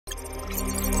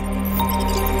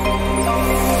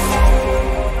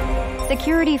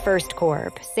Security First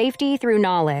Corp. Safety through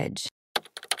knowledge.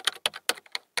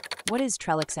 What is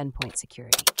Trellix Endpoint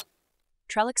Security?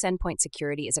 Trellix Endpoint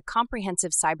Security is a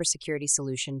comprehensive cybersecurity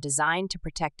solution designed to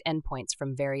protect endpoints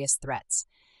from various threats.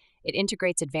 It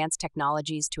integrates advanced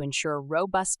technologies to ensure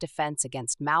robust defense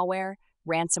against malware,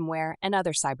 ransomware, and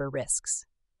other cyber risks.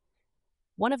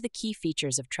 One of the key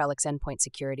features of Trellix Endpoint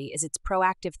Security is its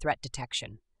proactive threat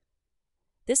detection.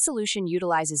 This solution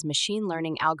utilizes machine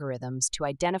learning algorithms to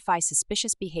identify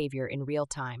suspicious behavior in real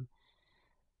time.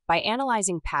 By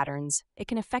analyzing patterns, it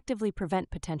can effectively prevent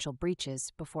potential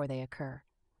breaches before they occur.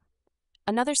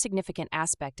 Another significant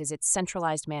aspect is its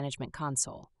centralized management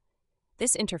console.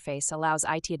 This interface allows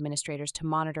IT administrators to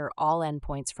monitor all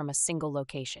endpoints from a single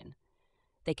location.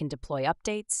 They can deploy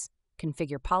updates,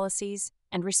 configure policies,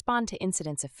 and respond to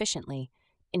incidents efficiently,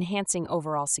 enhancing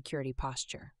overall security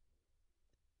posture.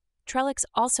 Trellix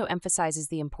also emphasizes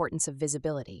the importance of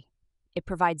visibility. It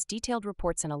provides detailed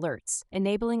reports and alerts,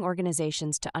 enabling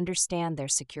organizations to understand their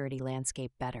security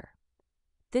landscape better.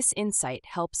 This insight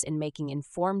helps in making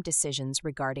informed decisions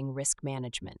regarding risk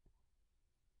management.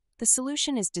 The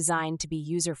solution is designed to be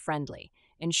user-friendly,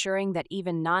 ensuring that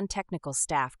even non-technical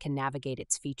staff can navigate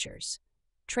its features.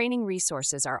 Training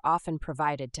resources are often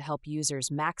provided to help users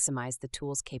maximize the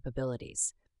tool's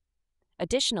capabilities.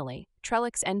 Additionally,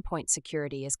 Trellix Endpoint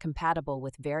Security is compatible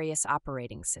with various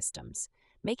operating systems,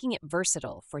 making it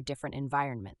versatile for different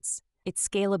environments. Its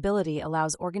scalability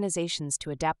allows organizations to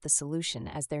adapt the solution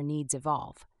as their needs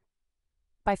evolve.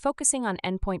 By focusing on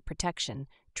endpoint protection,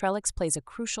 Trellix plays a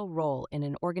crucial role in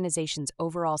an organization's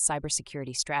overall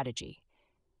cybersecurity strategy.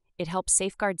 It helps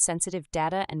safeguard sensitive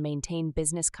data and maintain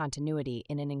business continuity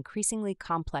in an increasingly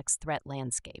complex threat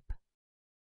landscape.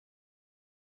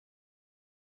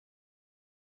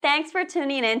 Thanks for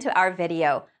tuning in to our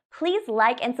video. Please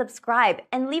like and subscribe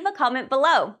and leave a comment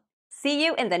below. See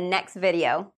you in the next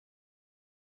video.